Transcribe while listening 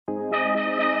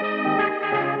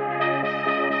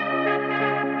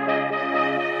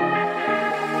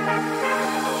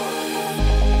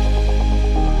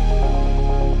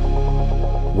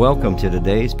Welcome to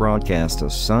today's broadcast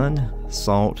of Sun,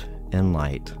 Salt, and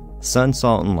Light. Sun,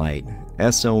 Salt, and Light,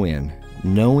 S-O-N,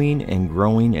 knowing and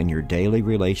growing in your daily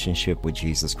relationship with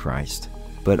Jesus Christ,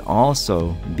 but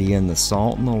also being the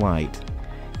salt and the light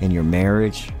in your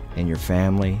marriage, in your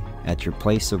family, at your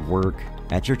place of work,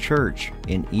 at your church,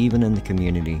 and even in the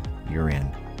community you're in.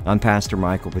 I'm Pastor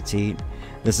Michael Petit.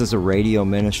 This is a radio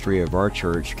ministry of our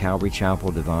church, Calvary Chapel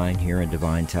Divine, here in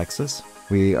Divine, Texas.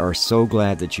 We are so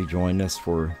glad that you joined us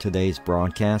for today's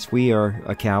broadcast. We are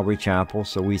a Calvary Chapel,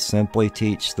 so we simply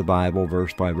teach the Bible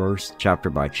verse by verse, chapter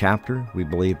by chapter. We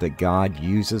believe that God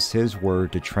uses His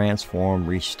Word to transform,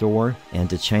 restore, and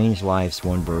to change lives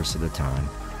one verse at a time.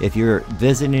 If you're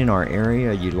visiting our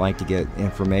area, you'd like to get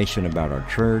information about our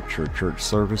church or church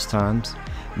service times,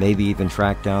 maybe even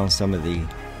track down some of the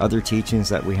other teachings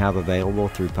that we have available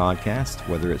through podcast,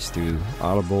 whether it's through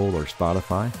Audible or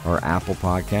Spotify or Apple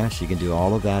Podcasts, you can do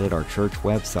all of that at our church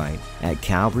website at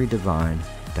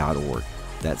calvarydivine.org.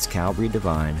 That's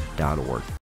calvarydivine.org.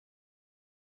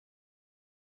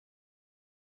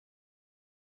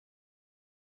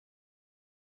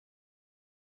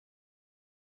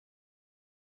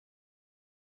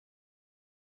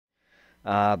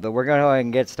 But we're going to go ahead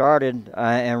and get started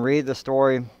and read the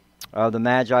story of the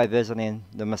Magi visiting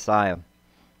the Messiah.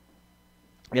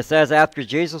 It says, after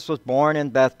Jesus was born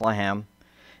in Bethlehem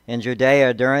in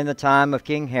Judea during the time of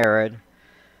King Herod,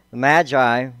 the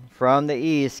Magi from the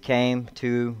east came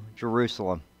to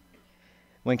Jerusalem.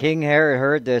 When King Herod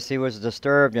heard this, he was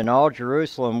disturbed, and all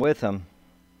Jerusalem with him.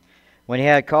 When he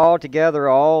had called together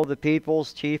all the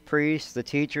people's chief priests, the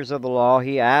teachers of the law,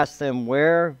 he asked them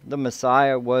where the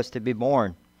Messiah was to be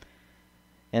born.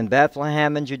 In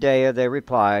Bethlehem in Judea, they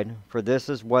replied, for this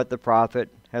is what the prophet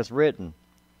has written.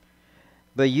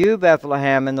 But you,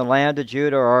 Bethlehem, in the land of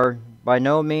Judah, are by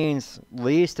no means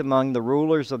least among the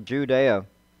rulers of Judea.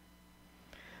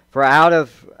 For out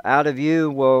of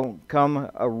you will come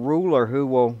a ruler who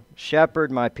will shepherd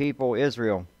my people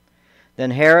Israel.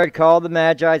 Then Herod called the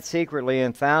Magi secretly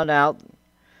and found out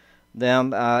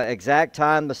them exact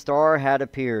time the star had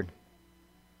appeared.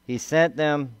 He sent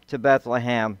them to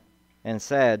Bethlehem and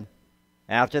said,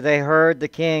 after they heard the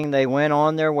king, they went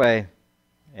on their way.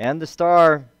 And the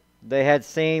star they had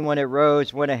seen when it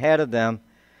rose went ahead of them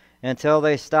until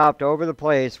they stopped over the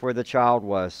place where the child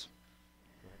was.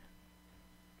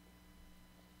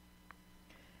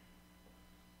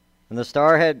 And the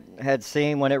star had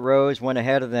seen when it rose went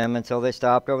ahead of them until they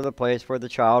stopped over the place where the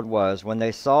child was. When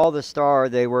they saw the star,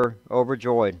 they were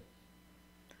overjoyed.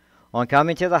 On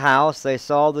coming to the house, they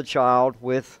saw the child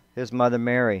with his mother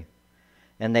Mary,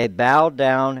 and they bowed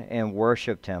down and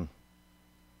worshipped him.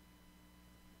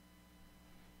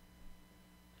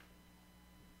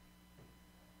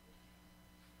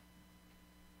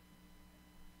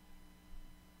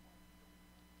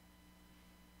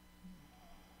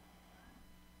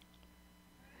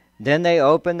 Then they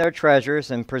opened their treasures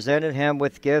and presented him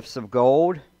with gifts of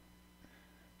gold,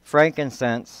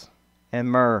 frankincense, and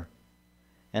myrrh.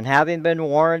 And having been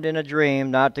warned in a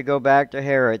dream not to go back to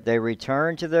Herod, they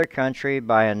returned to their country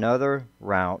by another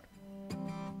route.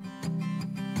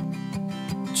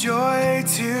 Joy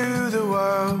to the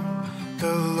world,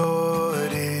 the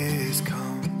Lord is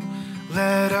come.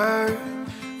 Let earth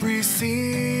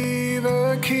receive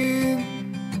a King.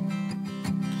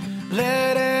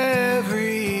 Let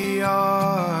every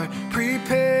heart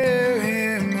prepare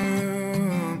him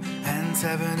room, and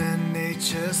heaven and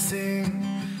nature sing.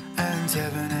 And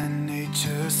heaven and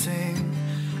nature sing,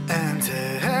 and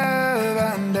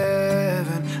heaven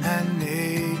and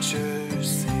nature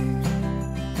sing.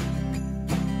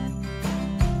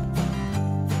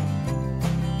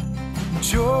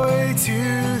 Joy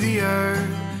to the earth,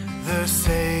 the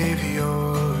Savior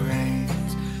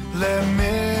reigns. Let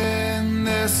men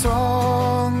their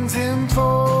songs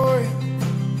employ,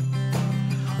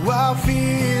 while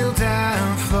fields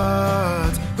and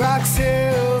floods, rocks,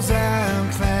 hills,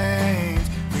 and plains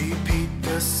repeat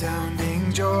the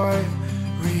sounding joy,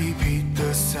 repeat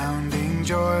the sounding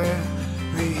joy,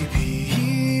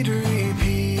 repeat,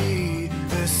 repeat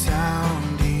the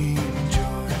sounding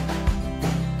joy.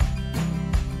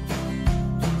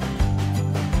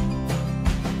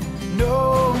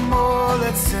 No more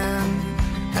let sin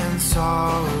and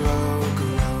sorrow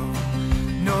grow,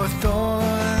 nor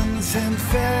thorns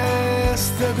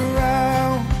infest the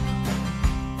ground.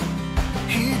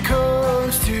 He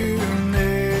comes to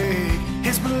make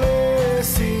his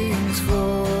blessings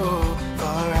flow,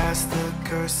 far as the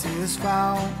curse is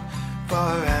found,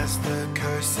 far as the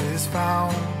curse is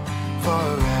found,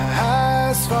 far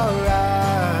as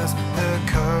the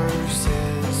curse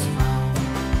is found.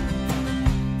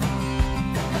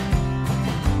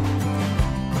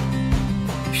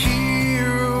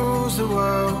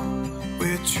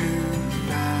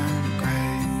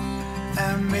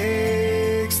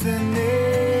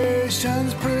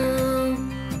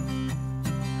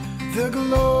 the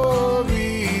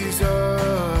glories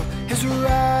of his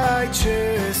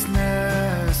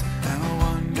righteousness, and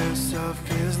wonders of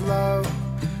his love,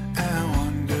 and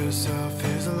wonders of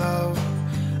his love,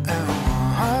 and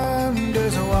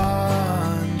wonders of his love.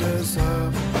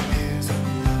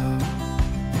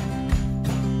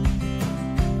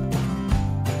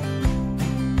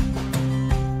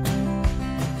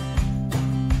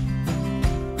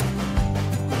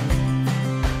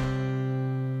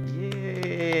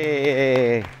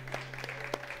 Yay!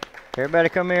 Everybody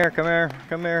come here, come here,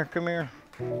 come here, come here.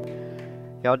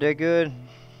 Y'all did good.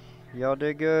 Y'all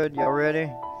did good. Y'all ready?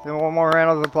 One more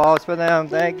round of applause for them.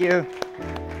 Thank you.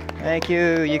 Thank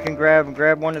you. You can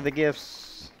grab one of the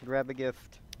gifts. Grab a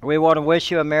gift. We want to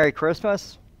wish you a Merry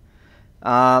Christmas.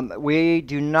 We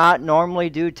do not normally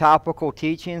do topical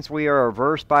teachings. We are a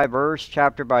verse by verse,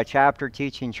 chapter by chapter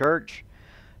teaching church.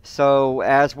 So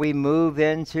as we move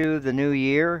into the new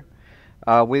year,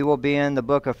 we will be in the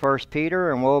book of 1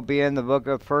 Peter, and we'll be in the book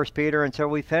of 1 Peter until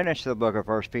we finish the book of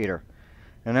 1 Peter.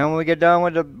 And then when we get done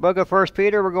with the book of 1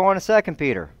 Peter, we're going to 2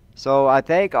 Peter. So I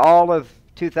think all of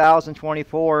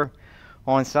 2024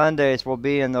 on Sundays will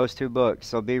be in those two books,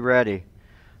 so be ready.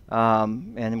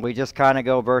 And we just kind of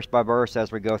go verse by verse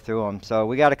as we go through them. So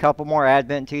we got a couple more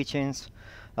Advent teachings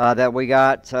that we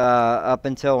got up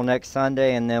until next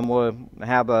Sunday, and then we'll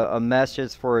have a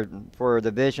message for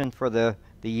the vision for the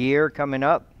year coming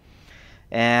up.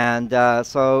 And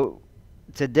so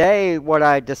today what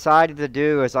I decided to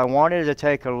do is I wanted to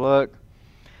take a look.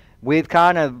 We've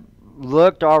kind of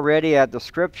looked already at the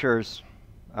scriptures,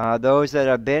 those that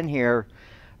have been here,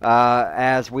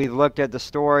 as we've looked at the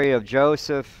story of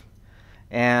Joseph,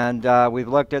 and we've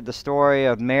looked at the story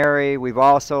of Mary. We've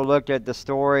also looked at the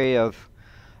story of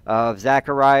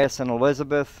Zacharias and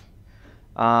Elizabeth.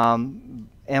 And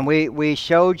we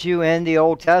showed you in the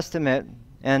Old Testament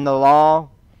and the law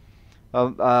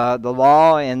of the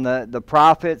law and the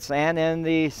prophets, and in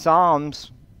the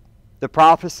Psalms, the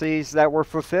prophecies that were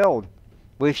fulfilled.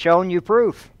 We've shown you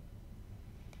proof.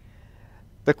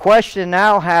 The question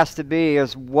now has to be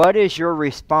is, what is your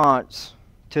response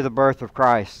to the birth of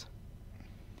Christ?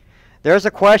 There's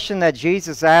a question that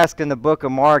Jesus asked in the book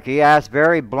of Mark. He asked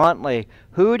very bluntly,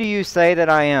 "Who do you say that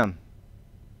I am?"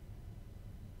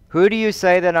 Who do you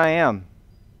say that I am?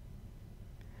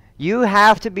 You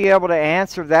have to be able to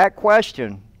answer that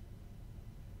question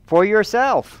for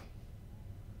yourself.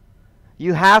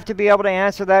 You have to be able to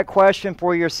answer that question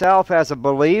for yourself as a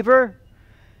believer.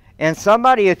 And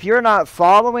somebody, if you're not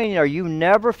following or you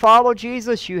never follow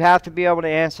Jesus, you have to be able to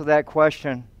answer that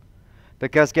question.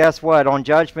 Because guess what? On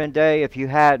Judgment Day, if you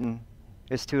hadn't,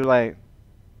 it's too late.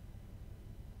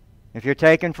 If you're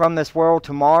taken from this world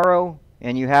tomorrow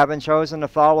and you haven't chosen to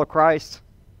follow Christ,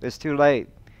 it's too late.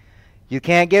 You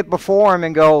can't get before Him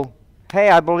and go, "Hey,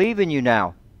 I believe in you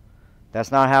now." That's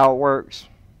not how it works.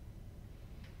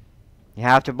 You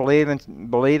have to believe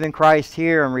in Christ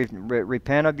here and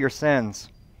repent of your sins.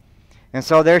 And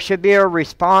so there should be a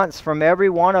response from every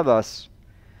one of us.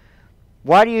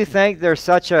 Why do you think there's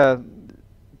such a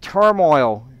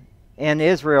turmoil in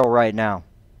Israel right now?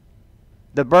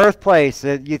 The birthplace,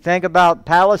 you think about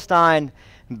Palestine,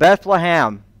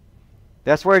 Bethlehem.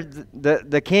 That's where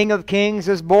the King of Kings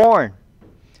is born.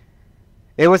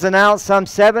 It was announced some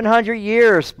 700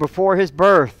 years before His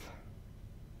birth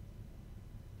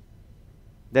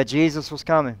that Jesus was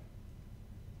coming.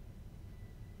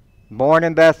 Born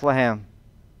in Bethlehem.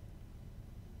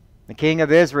 The King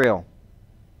of Israel.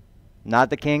 Not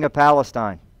the King of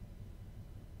Palestine.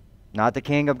 Not the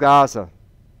King of Gaza.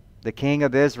 The King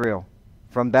of Israel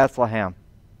from Bethlehem.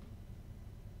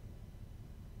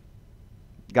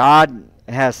 God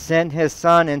has sent His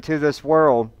Son into this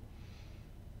world.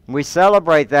 We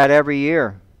celebrate that every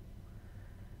year.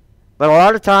 But a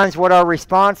lot of times what our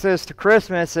response is to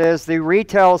Christmas is the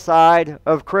retail side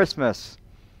of Christmas.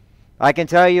 I can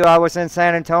tell you I was in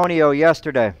San Antonio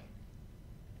yesterday.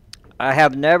 I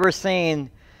have never seen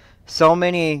so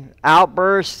many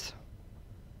outbursts,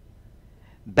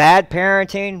 bad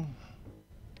parenting,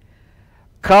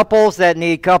 couples that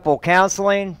need couple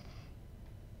counseling,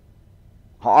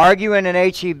 arguing in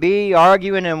H-E-B,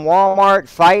 arguing in Walmart,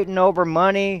 fighting over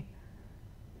money.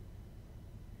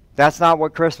 That's not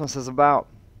what Christmas is about.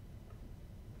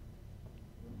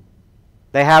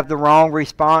 They have the wrong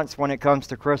response when it comes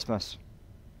to Christmas.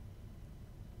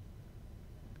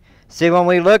 See, when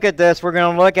we look at this, we're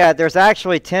going to look at, there's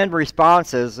actually 10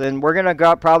 responses, and we're going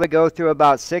to probably go through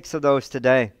about 6 of those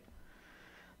today.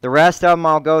 The rest of them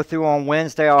I'll go through on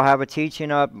Wednesday. I'll have a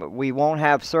teaching up. We won't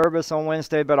have service on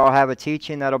Wednesday, but I'll have a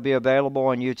teaching that'll be available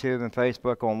on YouTube and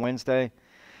Facebook on Wednesday.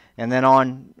 And then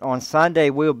on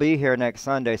Sunday, we'll be here next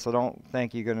Sunday, so don't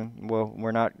think you're going to, well,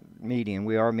 we're not meeting.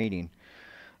 We are meeting.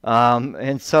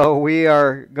 And so we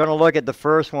are going to look at the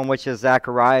first one, which is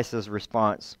Zacharias'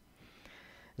 response.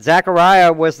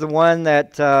 Zechariah was the one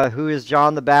that who is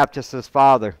John the Baptist's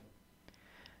father.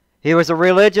 He was a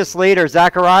religious leader.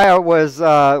 Zechariah was,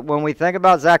 when we think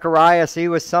about Zacharias, he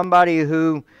was somebody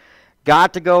who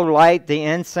got to go light the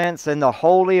incense in the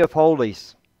Holy of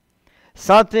Holies.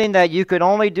 Something that you could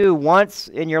only do once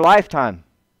in your lifetime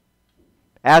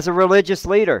as a religious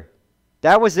leader.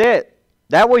 That was it.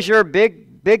 That was your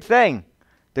big thing,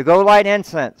 to go light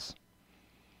incense.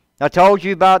 I told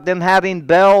you about them having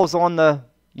bells on the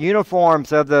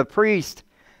uniforms of the priest.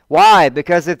 Why?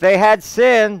 Because if they had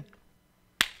sin,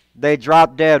 they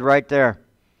dropped dead right there.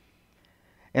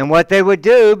 And what they would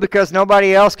do, because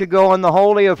nobody else could go in the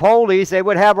Holy of Holies, they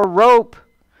would have a rope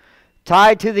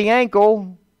tied to the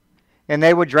ankle, and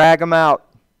they would drag them out.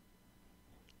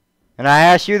 And I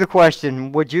ask you the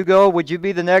question, would you go? Would you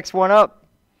be the next one up?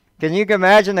 Can you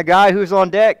imagine the guy who's on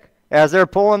deck as they're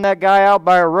pulling that guy out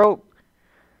by a rope?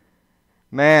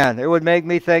 Man, it would make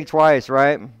me think twice,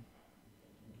 right?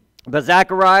 But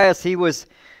Zacharias, he was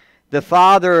the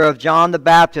father of John the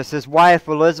Baptist. His wife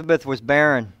Elizabeth was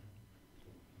barren.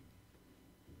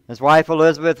 His wife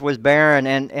Elizabeth was barren,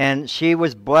 and she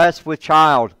was blessed with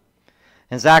child.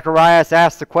 And Zacharias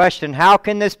asked the question, how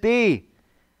can this be?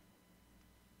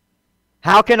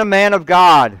 How can a man of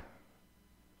God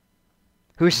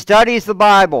who studies the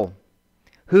Bible,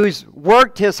 who's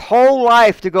worked his whole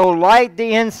life to go light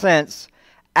the incense,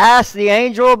 ask the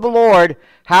angel of the Lord,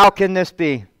 how can this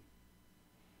be?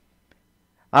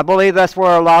 I believe that's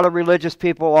where a lot of religious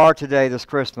people are today this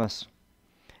Christmas.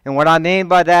 And what I mean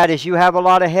by that is you have a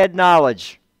lot of head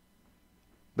knowledge,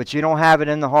 but you don't have it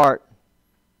in the heart.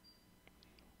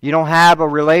 You don't have a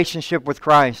relationship with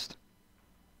Christ.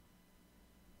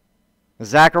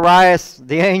 Zacharias,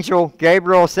 the angel,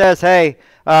 Gabriel says, hey,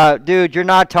 dude, you're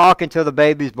not talking till the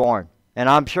baby's born. And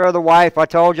I'm sure the wife, I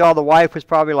told y'all the wife was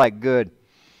probably like, good.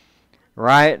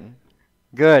 Right?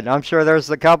 Good. I'm sure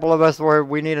there's a couple of us where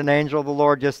we need an angel of the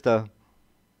Lord just to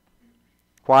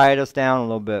quiet us down a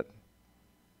little bit.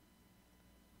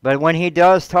 But when he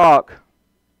does talk,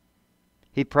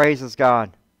 he praises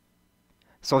God.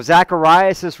 So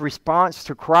Zacharias' response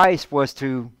to Christ was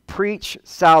to preach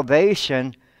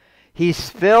salvation.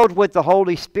 He's filled with the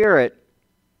Holy Spirit,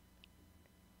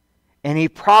 and he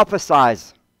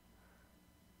prophesies.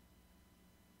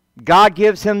 God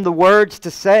gives him the words to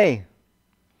say.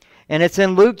 And it's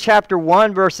in Luke chapter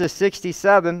 1, verses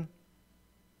 67.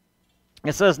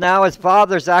 It says, now his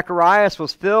father Zacharias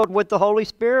was filled with the Holy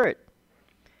Spirit,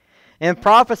 and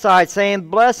prophesied, saying,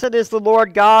 blessed is the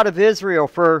Lord God of Israel,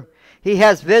 for he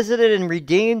has visited and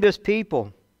redeemed his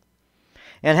people,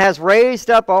 and has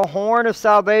raised up a horn of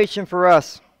salvation for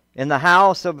us in the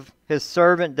house of his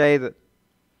servant David,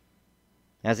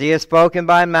 as he has spoken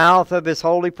by mouth of his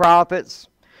holy prophets,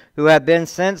 who have been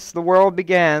since the world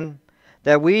began,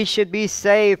 that we should be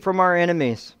saved from our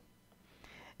enemies,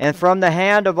 and from the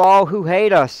hand of all who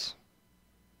hate us,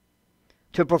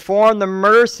 to perform the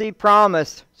mercy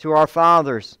promised to our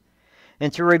fathers,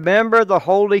 and to remember the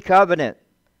holy covenant,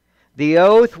 the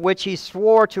oath which he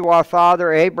swore to our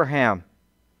father Abraham,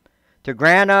 to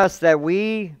grant us that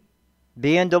we,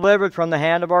 being delivered from the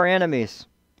hand of our enemies,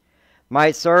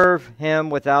 might serve him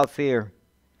without fear,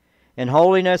 in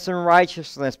holiness and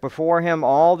righteousness before him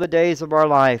all the days of our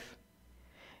life.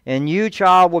 And you,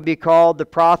 child, will be called the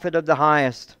prophet of the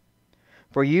highest,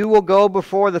 for you will go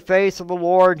before the face of the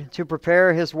Lord to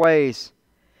prepare his ways.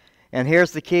 And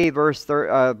here's the key, verse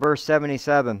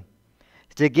 77.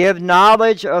 To give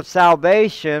knowledge of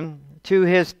salvation to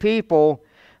his people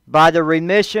by the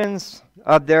remissions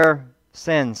of their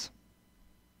sins,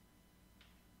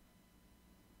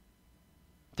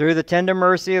 through the tender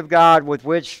mercy of God with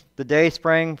which the day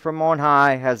spring from on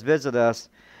high has visited us,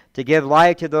 to give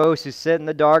light to those who sit in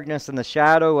the darkness and the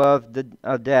shadow of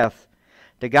death,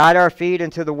 to guide our feet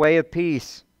into the way of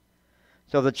peace.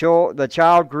 So the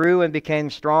child grew and became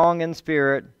strong in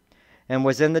spirit, and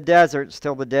was in the deserts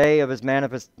till the day of his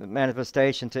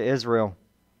manifestation to Israel.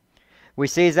 We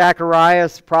see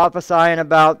Zacharias prophesying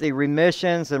about the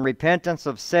remissions and repentance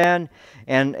of sin,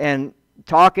 and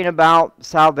talking about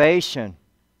salvation.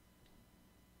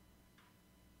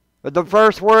 But the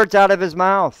first words out of his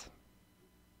mouth,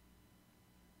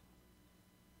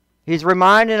 he's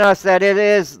reminding us that it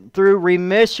is through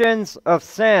remissions of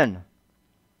sin.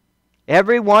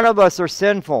 Every one of us are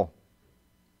sinful.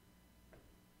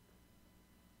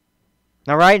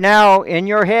 Now, right now, in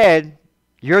your head,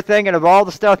 you're thinking of all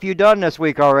the stuff you've done this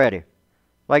week already.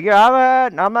 Like, yeah,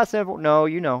 I'm not sinful. No,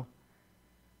 you know.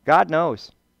 God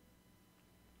knows.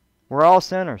 We're all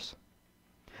sinners.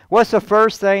 What's the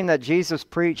first thing that Jesus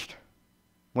preached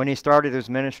when he started his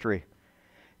ministry?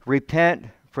 Repent,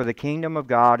 for the kingdom of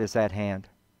God is at hand.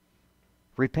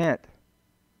 Repent.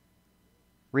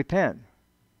 Repent.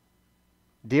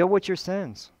 Deal with your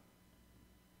sins.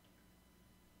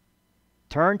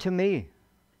 Turn to me.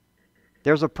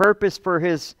 There's a purpose for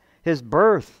his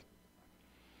birth.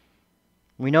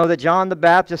 We know that John the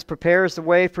Baptist prepares the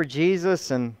way for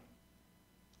Jesus, and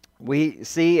we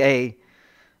see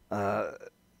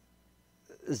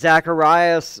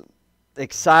Zacharias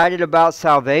excited about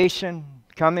salvation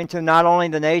coming to not only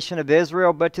the nation of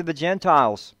Israel, but to the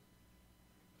Gentiles.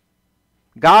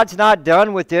 God's not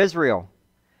done with Israel.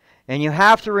 And you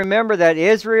have to remember that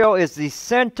Israel is the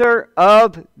center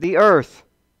of the earth.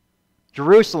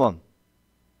 Jerusalem.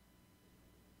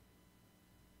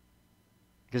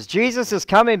 Because Jesus is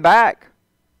coming back.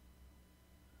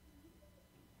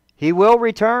 He will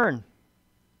return.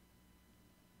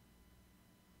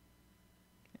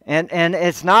 And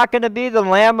it's not going to be the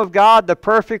Lamb of God, the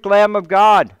perfect Lamb of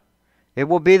God. It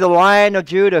will be the Lion of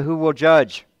Judah who will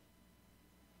judge.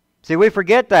 See, we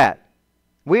forget that.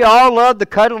 We all love the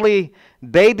cuddly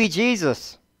baby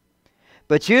Jesus.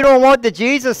 But you don't want the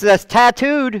Jesus that's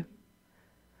tattooed.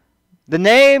 The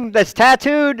name that's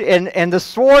tattooed and the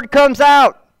sword comes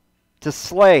out to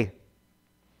slay.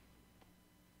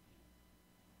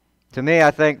 To me,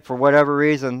 I think for whatever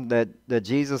reason that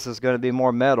Jesus is going to be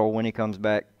more metal when he comes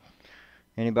back.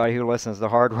 Anybody who listens to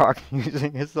hard rock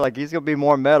music, it's like he's going to be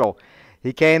more metal.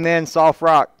 He came in soft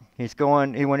rock.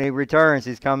 When he returns,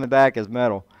 he's coming back as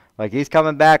metal. Like he's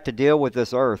coming back to deal with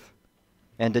this earth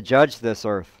and to judge this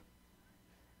earth.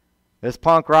 It's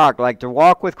punk rock. Like to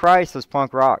walk with Christ is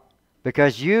punk rock.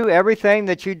 Because everything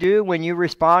that you do when you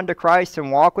respond to Christ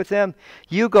and walk with him,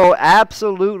 you go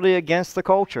absolutely against the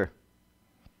culture.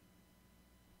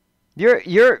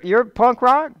 You're punk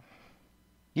rock.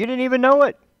 You didn't even know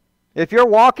it. If you're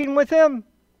walking with him,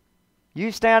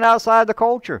 you stand outside the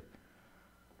culture.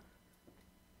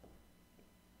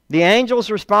 The angel's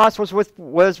response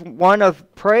was one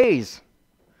of praise.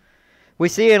 We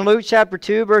see in Luke chapter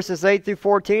 2, verses 8 through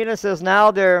 14, it says,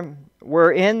 Now there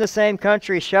were in the same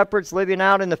country shepherds living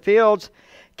out in the fields,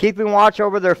 keeping watch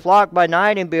over their flock by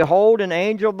night, and behold, an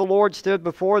angel of the Lord stood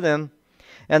before them,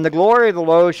 and the glory of the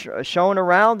Lord shone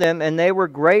around them, and they were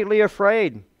greatly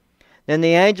afraid. Then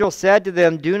the angel said to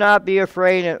them, Do not be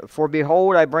afraid, for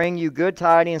behold, I bring you good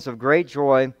tidings of great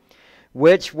joy,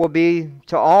 which will be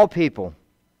to all people.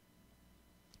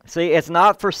 See, it's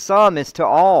not for some, it's to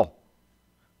all.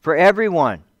 For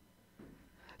everyone.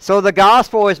 So the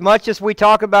gospel, as much as we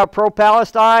talk about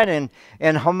pro-Palestine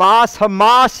and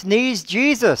Hamas needs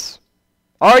Jesus.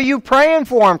 Are you praying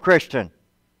for him, Christian?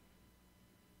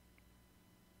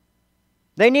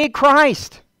 They need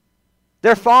Christ.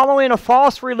 They're following a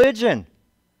false religion.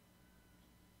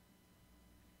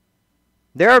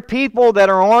 There are people that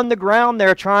are on the ground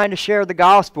there trying to share the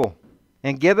gospel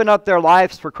and giving up their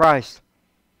lives for Christ.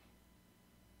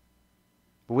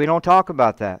 But we don't talk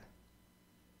about that.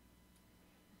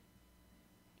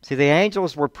 See, the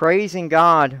angels were praising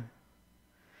God.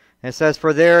 It says,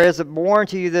 For there is born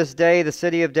to you this day the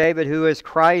city of David, who is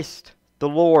Christ the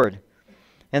Lord.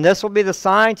 And this will be the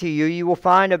sign to you. You will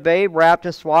find a babe wrapped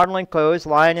in swaddling clothes,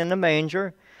 lying in the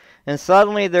manger. And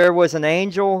suddenly there was an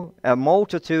angel, a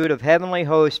multitude of heavenly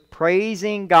hosts,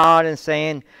 praising God and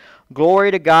saying,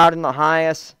 Glory to God in the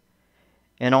highest,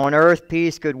 and on earth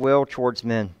peace, goodwill towards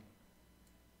men.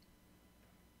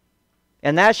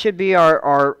 And that should be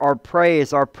our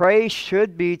praise. Our praise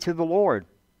should be to the Lord.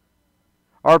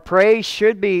 Our praise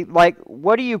should be like,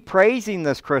 what are you praising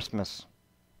this Christmas?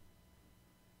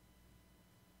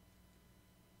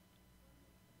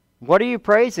 What are you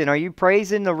praising? Are you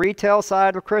praising the retail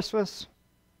side of Christmas?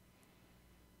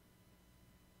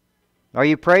 Are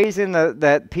you praising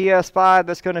that PS5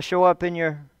 that's going to show up in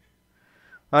your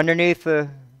underneath the...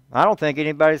 I don't think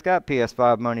anybody's got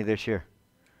PS5 money this year.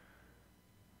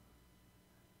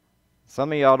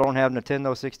 Some of y'all don't have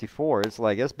Nintendo 64. It's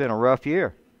like, it's been a rough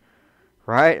year.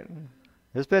 Right?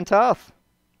 It's been tough.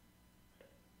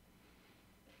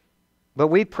 But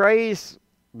we praise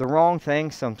the wrong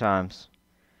things sometimes.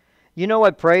 You know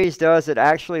what praise does? It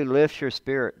actually lifts your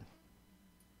spirit.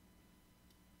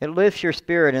 It lifts your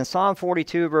spirit. In Psalm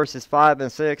 42, verses 5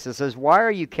 and 6, it says, Why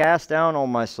are you cast down, O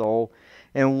my soul?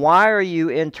 And why are you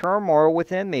in turmoil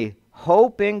within me?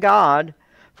 Hope in God,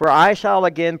 for I shall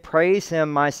again praise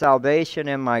him, my salvation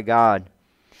and my God.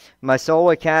 My soul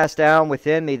is cast down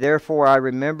within me, therefore I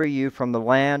remember you from the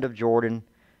land of Jordan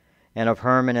and of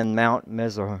Hermon and Mount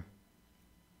Mizar.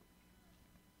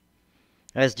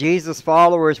 As Jesus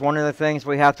followers, one of the things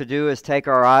we have to do is take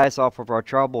our eyes off of our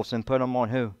troubles and put them on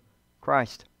who?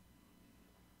 Christ.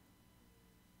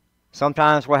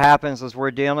 Sometimes what happens is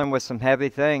we're dealing with some heavy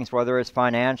things, whether it's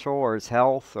financial or it's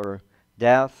health or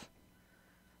death.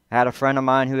 I had a friend of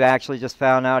mine who actually just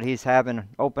found out he's having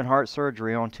open heart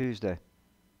surgery on Tuesday.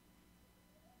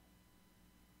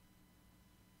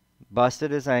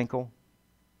 Busted his ankle.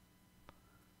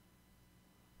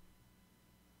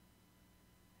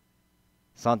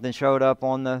 Something showed up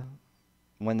when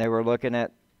they were looking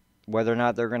at whether or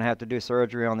not they're going to have to do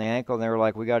surgery on the ankle, and they were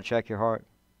like, we got to check your heart.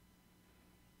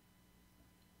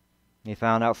 He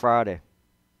found out Friday.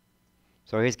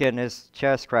 So he's getting his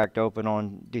chest cracked open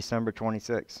on December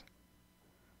 26th.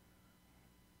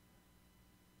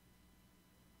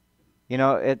 You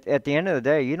know, at the end of the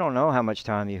day, you don't know how much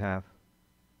time you have.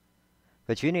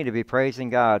 But you need to be praising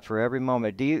God for every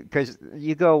moment. Because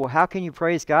you go, well, how can you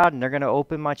praise God and they're going to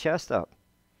open my chest up?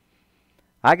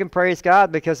 I can praise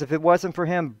God because if it wasn't for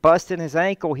him busting his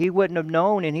ankle, he wouldn't have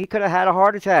known and he could have had a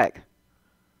heart attack.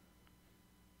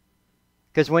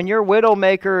 Because when your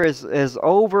widowmaker is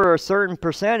over a certain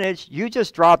percentage, you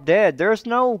just drop dead. There's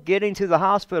no getting to the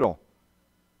hospital.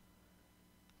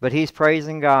 But he's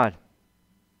praising God.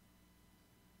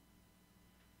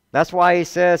 That's why he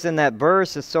says in that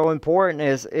verse, it's so important,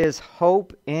 is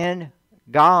hope in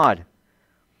God.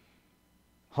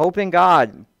 Hope in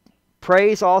God.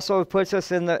 Praise also puts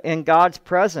us in God's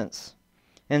presence.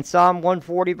 In Psalm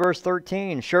 140, verse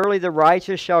 13, surely the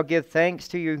righteous shall give thanks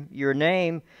to your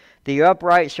name. The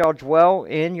upright shall dwell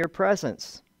in your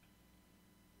presence.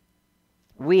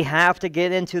 We have to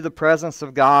get into the presence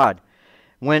of God.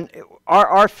 When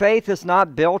our faith is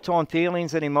not built on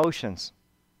feelings and emotions.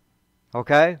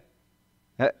 Okay?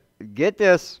 Get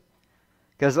this.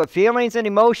 Because the feelings and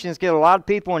emotions get a lot of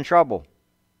people in trouble.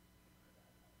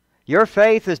 Your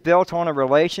faith is built on a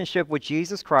relationship with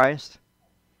Jesus Christ.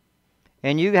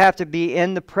 And you have to be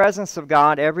in the presence of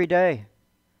God every day.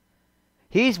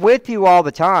 He's with you all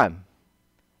the time.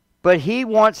 But he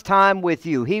wants time with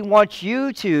you. He wants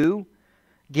you to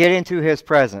get into his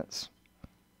presence.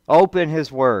 Open his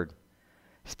word.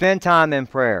 Spend time in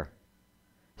prayer.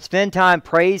 Spend time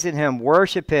praising him,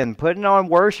 worship him, putting on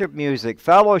worship music,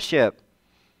 fellowship,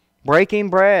 breaking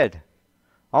bread.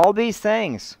 All these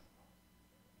things.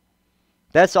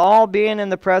 That's all being in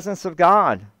the presence of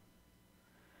God.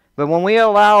 But when we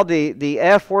allow the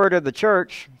F word of the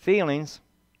church, feelings,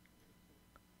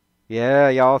 yeah,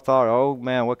 y'all thought, oh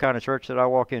man, what kind of church did I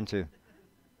walk into?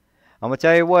 I'm going to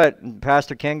tell you what,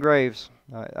 Pastor Ken Graves,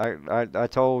 I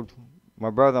told my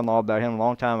brother-in-law about him a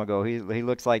long time ago. He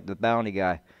looks like the bounty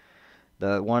guy.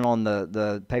 The one on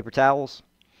the paper towels.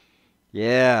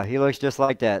 Yeah, he looks just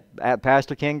like that.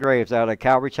 Pastor Ken Graves out of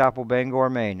Calvary Chapel, Bangor,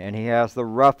 Maine. And he has the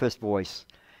roughest voice.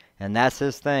 And that's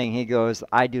his thing. He goes,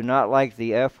 I do not like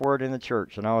the F word in the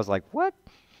church. And I was like, what?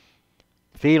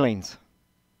 Feelings.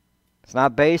 It's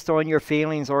not based on your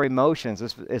feelings or emotions.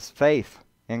 It's faith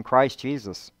in Christ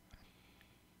Jesus.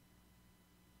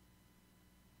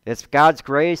 It's God's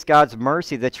grace, God's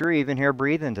mercy that you're even here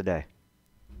breathing today.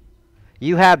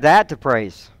 You have that to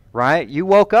praise, right? You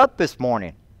woke up this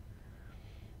morning.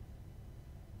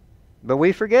 But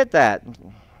we forget that.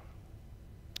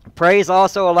 Praise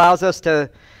also allows us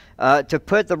to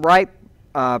put the right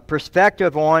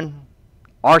perspective on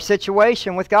our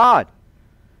situation with God.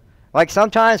 Like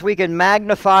sometimes we can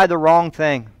magnify the wrong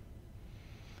thing.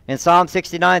 In Psalm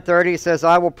 69:30 it says,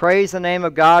 I will praise the name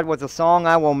of God with a song.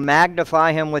 I will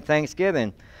magnify him with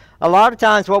thanksgiving. A lot of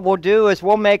times what we'll do is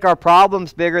we'll make our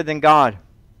problems bigger than God.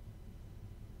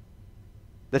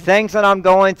 The things that I'm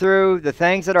going through, the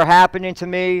things that are happening to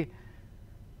me,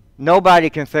 nobody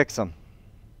can fix them.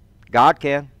 God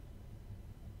can.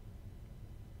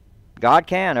 God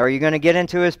can. Are you going to get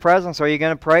into his presence? Are you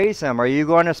going to praise him? Are you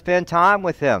going to spend time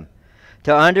with him?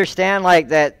 To understand like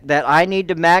that I need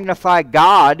to magnify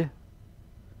God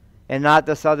and not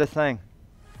this other thing.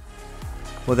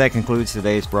 Well, that concludes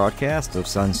today's broadcast of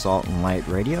Sun, Salt, and Light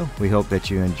Radio. We hope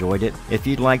that you enjoyed it. If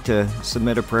you'd like to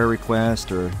submit a prayer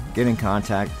request or get in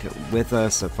contact with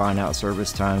us or find out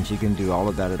service times, you can do all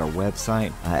of that at our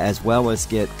website, as well as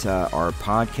get our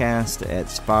podcast at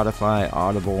Spotify,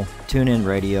 Audible, TuneIn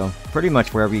Radio. Pretty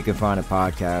much wherever you can find a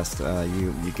podcast,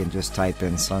 you can just type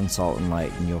in Sun, Salt, and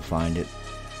Light and you'll find it.